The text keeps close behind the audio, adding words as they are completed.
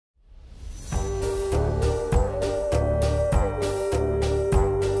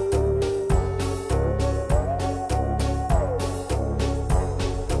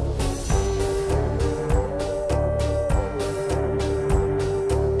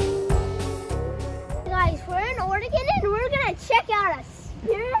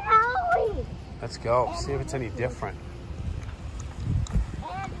go. See if it's any different.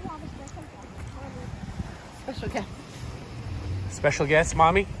 Special guest. Special guest,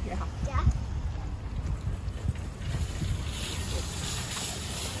 Mommy? Yeah. Yeah.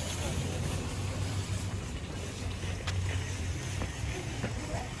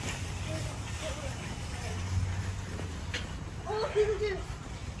 Oh, Beetlejuice.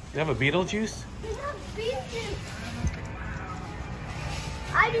 You have a Beetlejuice? They have Beetlejuice.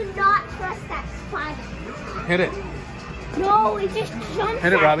 I do not trust that spider. Hit it. No, it just jumps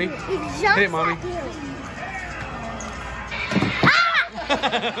Hit it, at Robbie. you. It jumps Hit it, Mommy. at you. I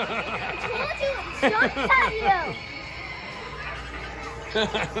told you it jumps at you.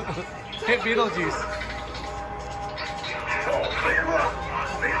 Hit Beetlejuice.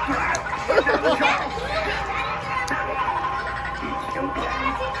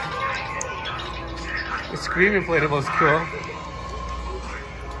 The scream inflatable is cool.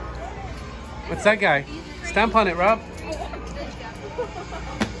 What's that guy? Stamp on it, Rob.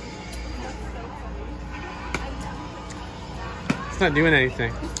 It's not doing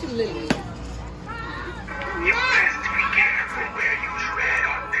anything. You best be careful where you tread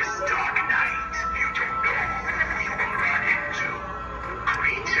on this dark night. You don't know who you will run into.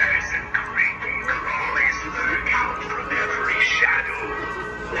 Creatures and creepy crawlies lurk out from every shadow.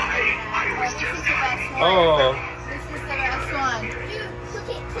 Why, I was just hiding. Oh. This is the best one. Dude, click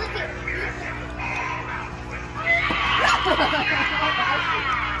it, click it.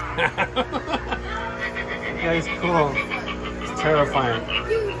 That is cool. It's terrifying.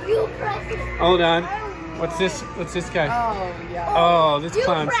 You press it. Hold on. What's this? What's this guy? Oh, yeah. Oh, this You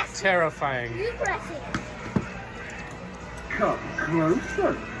clown's press it. terrifying. You press it. Come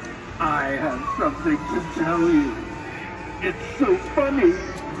closer. I have something to tell you. It's so funny.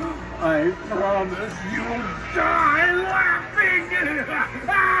 I promise you'll die laughing.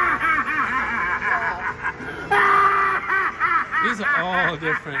 These are all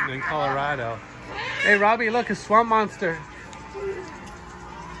different than Colorado. Hey, Robbie, look, a swamp monster.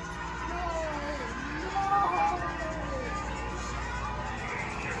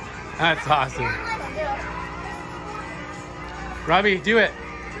 That's awesome. Robbie, do it.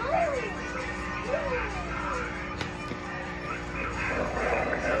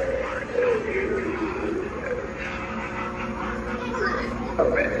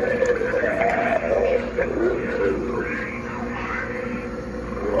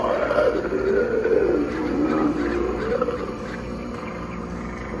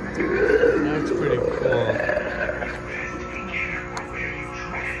 That's pretty cool.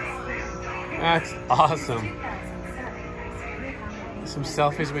 That's awesome. Some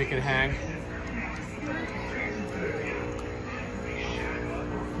selfies we can hang.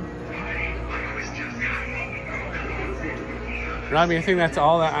 Robbie, I think that's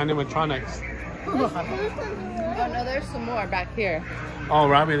all the animatronics. Oh, no, there's some more back here. Oh,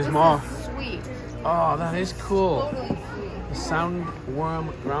 Robbie, there's more. This is sweet. Oh, that is cool. Totally sweet. The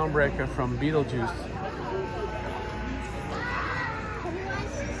Soundworm Groundbreaker from Beetlejuice.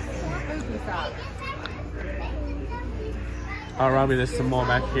 Spooky frog. Oh, Robbie, there's some more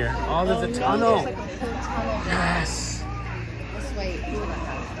back here. Oh, there's a There's tunnel. like a whole tunnel. Yes. Let's wait. Ooh, that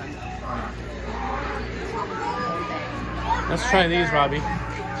kind of Let's try these, Robbie.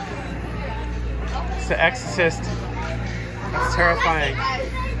 It's the Exorcist. It's terrifying.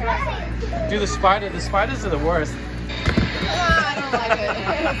 Do the spider. The spiders are the worst. I don't like it.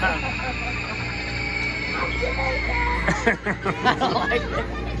 I don't like it.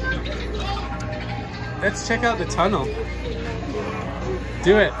 Let's check out the tunnel.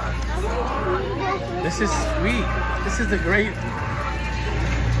 Do it. This is sweet. This is the great.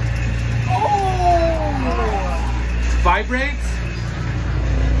 Oh! Vibrates.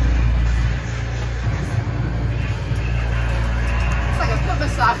 It's like a foot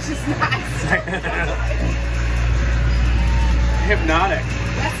massage. It's nice. Hypnotic.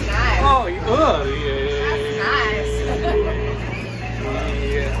 That's nice. Oh, yeah. That's nice.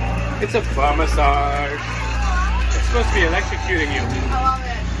 Yeah. It's a butt massage. It's supposed to be electrocuting you. I love it.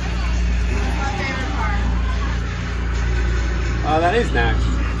 It's my favorite part. Oh, that is nice.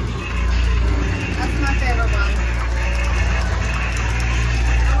 That's my favorite one.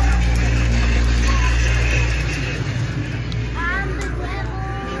 I'm the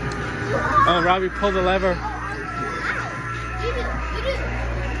devil. Oh, Robbie, pull the lever. You do.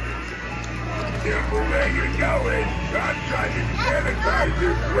 Careful where you're going. I'm trying to sanitize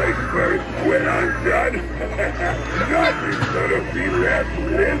this place first when I'm done. Nothing's gonna be left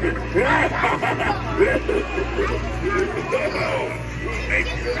living. Make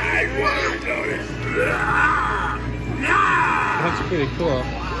your eye water notice. That's pretty cool.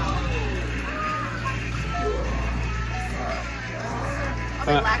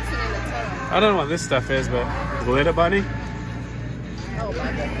 Relaxing in the toe. I don't know what this stuff is, but glitter bunny, Oh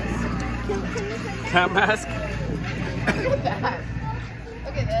my goodness. cat mask. Look at that.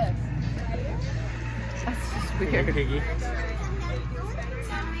 Look at this. That's just weird. Piggy.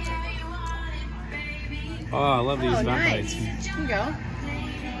 Oh, I love these Oh, vampires. nice. Here you go.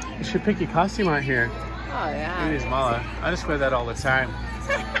 You should pick your costume out here. Oh, Look at yeah. these mala. I just wear that all the time.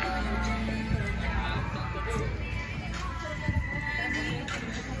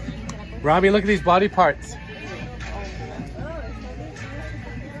 Robbie, look at these body parts.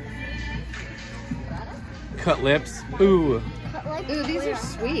 Cut lips. Ooh. Ooh, these are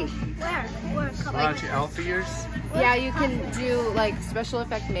sweet. Where? Cut Aren't you elf ears? Yeah, you can do like special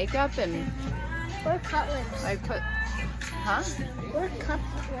effect makeup and Where cut lips? like put, huh? Where cut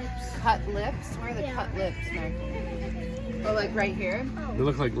lips? Cut lips? Where are the Yeah. cut lips, Meg? Oh, like right here? They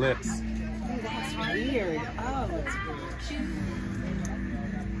look like lips. Ooh, that's weird. Oh, that's weird.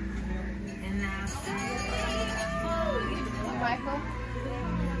 Michael?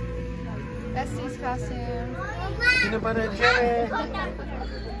 Bessie's costume. Peanut butter jelly.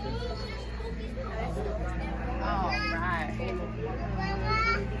 All right.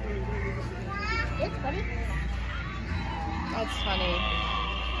 It's funny. That's funny.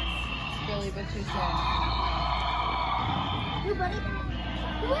 It's Billy Butcher's son. You buddy?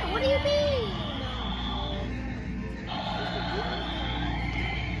 What do you mean?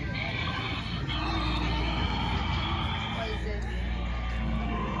 What is this?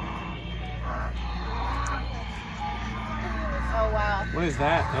 Oh, wow. What is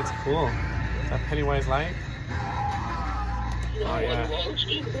that? That's cool. Is that Pennywise light? Oh yeah.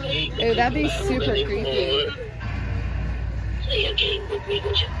 Ooh, that'd be super creepy.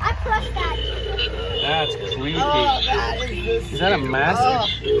 I pressed that. That's creepy. Oh, that is Is that a mask? Oh,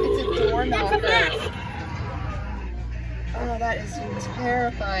 it's a door That's a knocker. mask. Oh, that is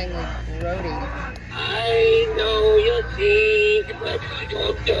terrifyingly grody. I know you think but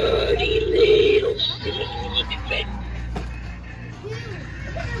your dirty little secret.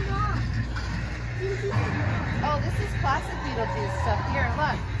 Look at her mom. Oh, this is classic Beetlejuice stuff. Here,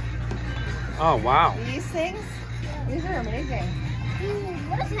 look. Oh wow. These things, these are amazing. Dude,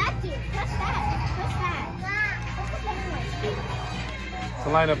 what does that do? Press that. Press that. It's a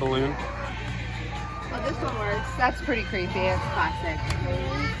light up balloon. Oh, this one works. That's pretty creepy. It's classic.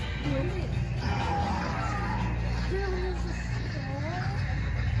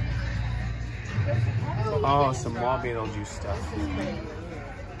 Oh, some more Beetlejuice stuff. This is pretty.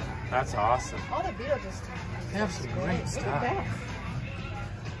 That's awesome. All the Beetlejuice stuff. They have some great Look at stuff. that.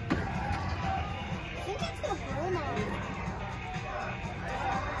 I think it's the phone on.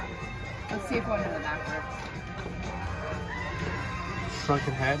 Let's see if one in the back works.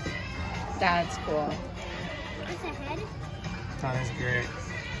 Shrunken head. That's cool. It's a head. That is great.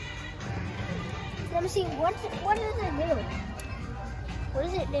 Let me see. What does it do? What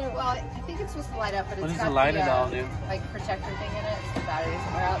does it do? Well, I think it's supposed to light up, but What it's does got the lighted the, doll do? like protector thing in it. So the batteries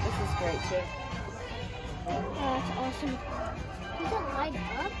are out. This is great too. Oh, that's awesome. Does it light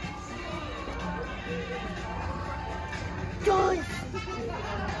up? Does.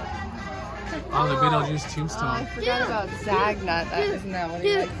 Oh, the Beetlejuice Oh, I tombstone. forgot Dude. about Zagnut. That isn't that one he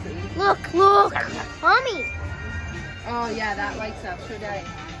Dude. likes to eat? Look. Mommy. Oh yeah, that lights up. Show Daddy.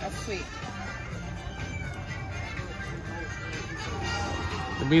 That's sweet.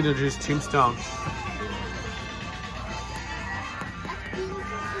 The Beetlejuice tombstone.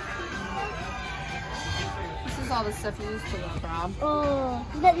 This is all the stuff you use for the prom. Oh,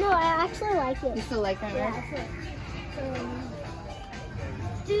 but no, I actually like You it. still like that, Yeah, right? I feel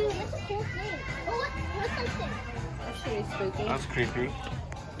dude, that's a cool thing. Oh, what's that thing? That's pretty spooky. That's creepy.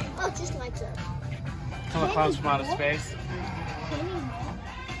 Oh, it just lights up. Killer clowns from outer space.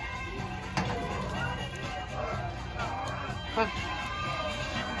 Huh.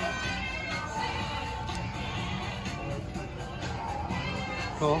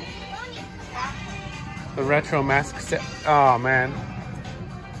 Cool. The retro mask set. Oh man.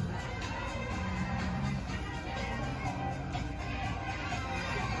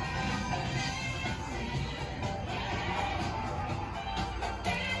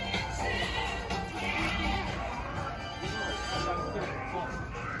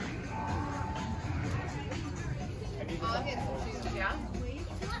 I'll get some shoes, yeah?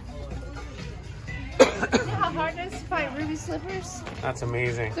 You know how hard it is to find ruby slippers? That's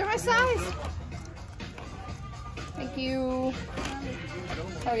amazing. They're my size. Thank you.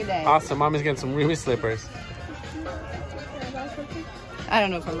 Have a good day. Awesome. Mommy's getting some ruby slippers. I don't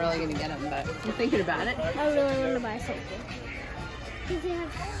know if I'm really going to get them, but I'm thinking about it. I really want to buy something. Because they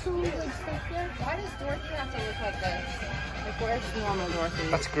have so much stuff there. Why does Dorothy have to look like this? Like, where's normal Dorothy?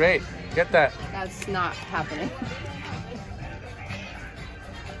 That's great. Get that. That's not happening.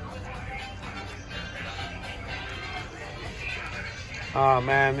 Oh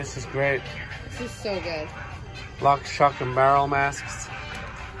man, this is great. This is so good. Lock, shock, and barrel masks.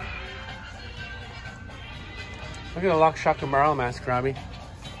 Look at the lock, shock, and barrel mask, Robbie.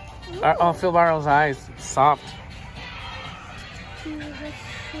 Oh, feel Barrel's eyes. It's soft. That's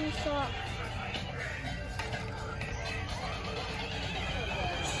so soft.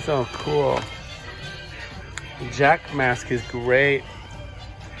 So cool. The Jack mask is great.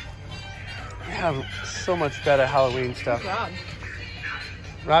 They have so much better Halloween stuff. Good job.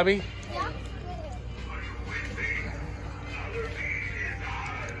 Robbie?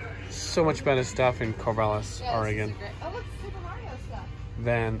 So much better stuff in Corvallis, Yeah, Oregon, oh, look, Super Mario stuff.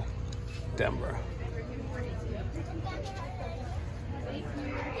 than Denver.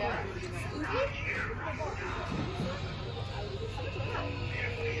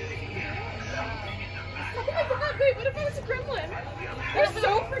 Oh my god, wait, what if it was a gremlin? They're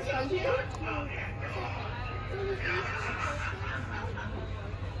so freaking cute.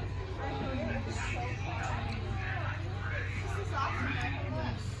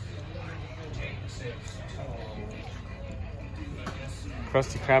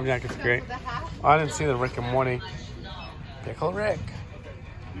 Krusty Krab jacket's great. Oh, I didn't see the Rick and Morty. Pickle Rick.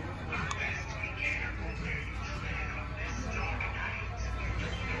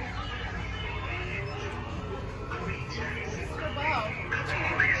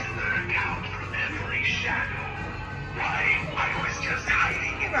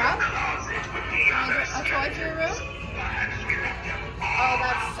 A toy for your room? Oh,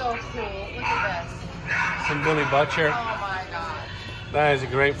 that's so cool. Look at this. Some Billy Butcher. Oh my god. That is a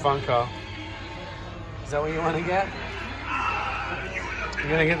great Funko. Is that what you want to get? You're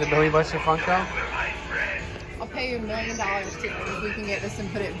gonna get the Billy Butcher Funko? I'll pay you $1 million if we can get this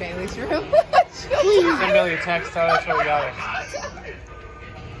and put it in Bailey's room. Send Billy a text, tell us where we got it.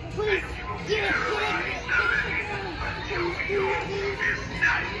 Please, get it.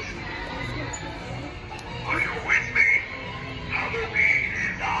 Are you with me? Halloween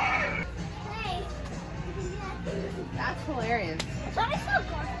is ours. Hey. That's hilarious. I thought I saw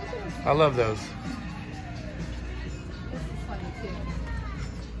Garfield. I love those. This is funny too.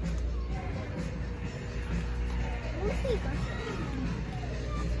 I want to see Garfield.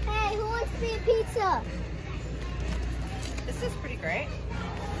 Hey, who wants to be a pizza? This is pretty great.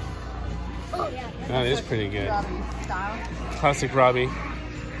 Oh, yeah. That is pretty good. Robbie style. Classic Robbie.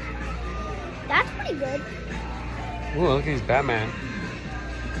 That's pretty good. Ooh, look at his Batman.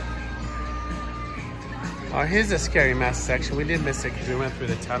 Oh, here's the scary mask section. We did miss it because we went through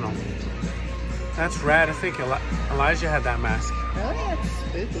the tunnel. That's rad. I think Elijah had that mask. Really? That's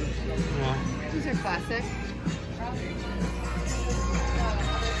spooky. Yeah. These are classic. Other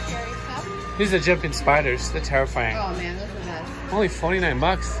scary stuff. These are jumping spiders. They're terrifying. Oh man, those are nice. Only 49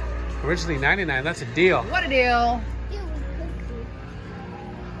 bucks. Originally 99. That's a deal. What a deal.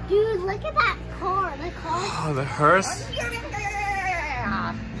 Dude, look at that car. That car. Oh, the hearse.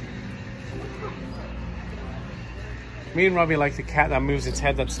 Me and Robbie like the cat that moves its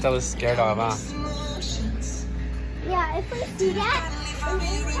head that Stella's scared of, huh? Yeah, if we see that. These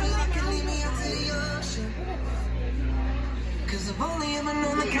guys are creepy.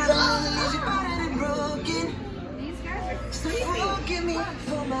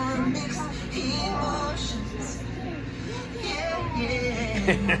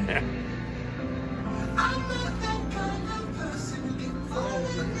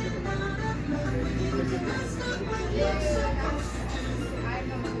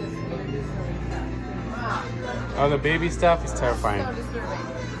 Oh, the baby stuff is terrifying. So disturbing.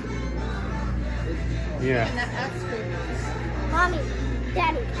 Yeah. And that's creepy. Mommy,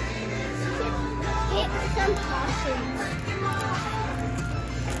 Daddy, get some costumes.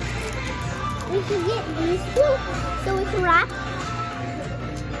 We can get these two so we can wrap.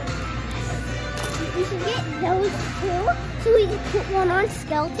 We should get those two so we can put one on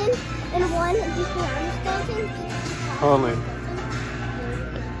skeleton and one just around the skeleton. Totally.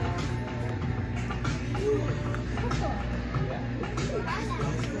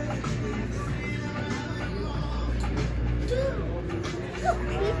 Look,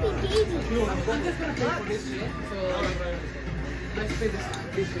 creepy baby. I'm just gonna pay for this shit, so let's pay this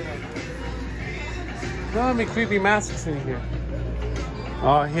shit. There are many creepy masks in here.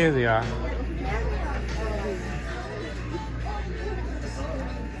 Oh, here they are.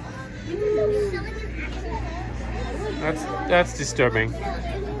 That's disturbing.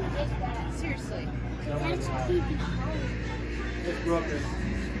 Seriously. That's creepy.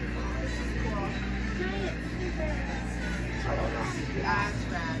 That's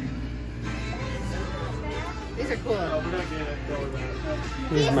rad. These are cool.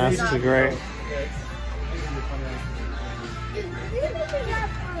 These masks are great.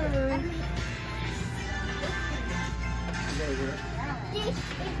 This is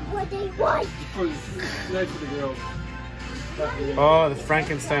what they want. Oh, the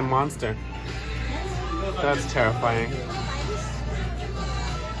Frankenstein monster. That's terrifying.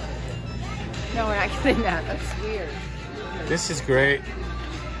 No, we're not getting that. That's weird. This is great.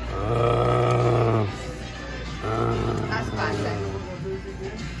 That's classic.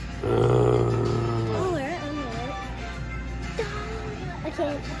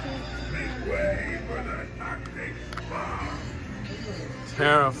 Okay.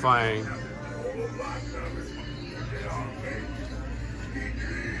 Terrifying.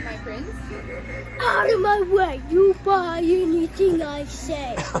 My prince? Out of my way, you buy anything I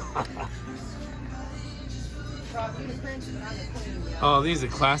say. Rob, you're the prince and I'm the queen. Yeah. Oh, these are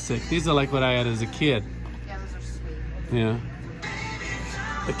classic. These are like what I had as a kid. Yeah, those are sweet. Yeah.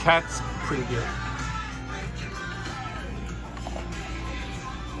 The cat's pretty good.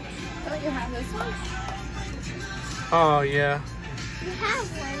 Don't you have this one? Oh, yeah. You have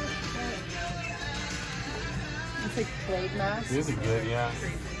one. It's like blade mask. These are good, yeah.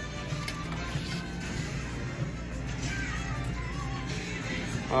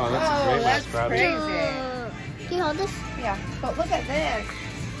 Oh, that's a great that's mask, Robbie. crazy. Can you hold this? Yeah, but look at this.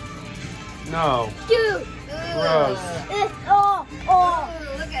 No. Dude. Gross. Oh.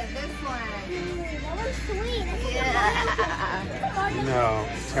 Ooh, look at this one. That one's sweet. That's Yeah. No.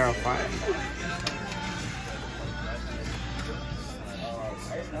 It's terrifying.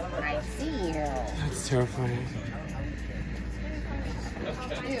 I see you. That's terrifying.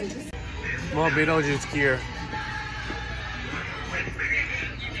 Dude, More Beetlejuice gear.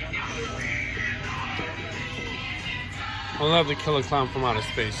 I love the Killer Clown from Outer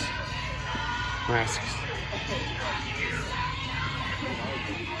Space masks.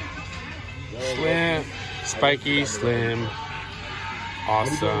 Slim, spiky, slim,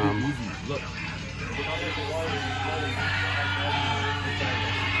 awesome.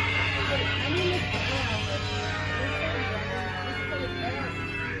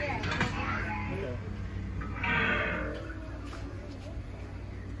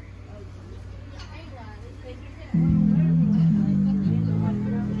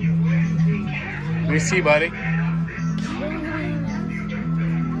 Let me see, buddy.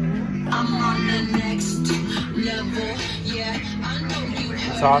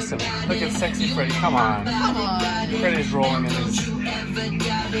 It's awesome. Look at sexy Freddy. Come on. come on. Freddy's rolling in his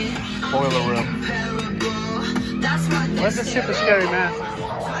boiler room. Where's the super scary mask?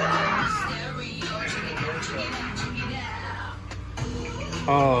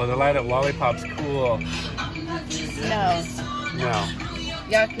 Oh, the light up lollipop's cool. No. No.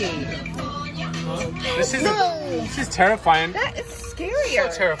 Yucky. This is terrifying. That is scarier.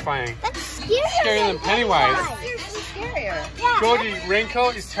 So terrifying. That's scarier. Scarier than Pennywise. Seriously scarier. Yeah. Georgie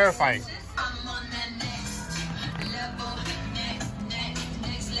Raincoat is terrifying.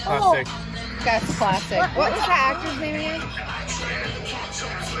 Classic. That's classic. What was that actor's name again?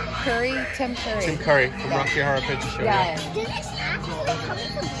 Curry? Tim Curry. Tim Curry from Rocky Horror Picture Show. Yeah. Does this actually come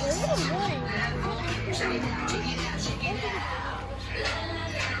from blue or what?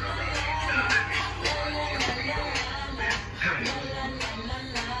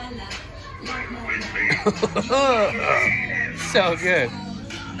 So good.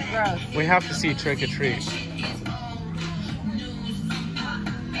 Gross. We have to see Trick or Treat.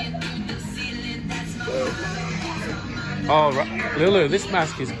 Oh, Lulu, this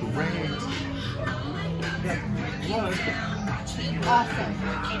mask is great. Awesome.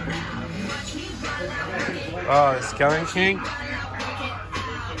 Oh, the Skeleton King.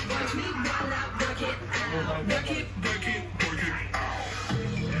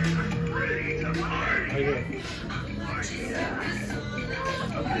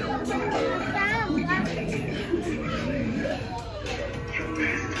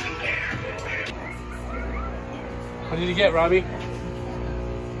 What did you get, Robbie?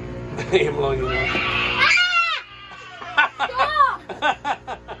 I'm blowing you nose.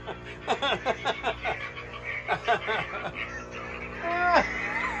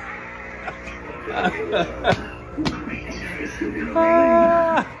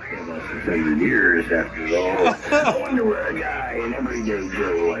 Years after all. I wonder where a guy, an everyday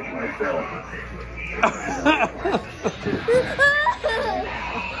Joe like myself.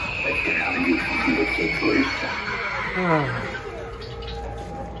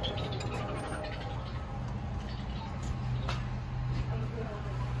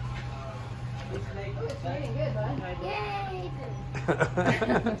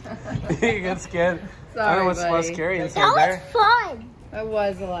 You get scared. Sorry, I don't know what's buddy. most scary That inside was there. fun. That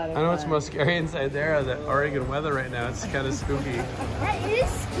was a lot of I fun. know what's most scary inside there are the Oregon weather right now. It's kind of spooky. That is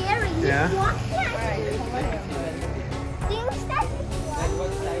scary. Yeah? You walk All right, hold my hand.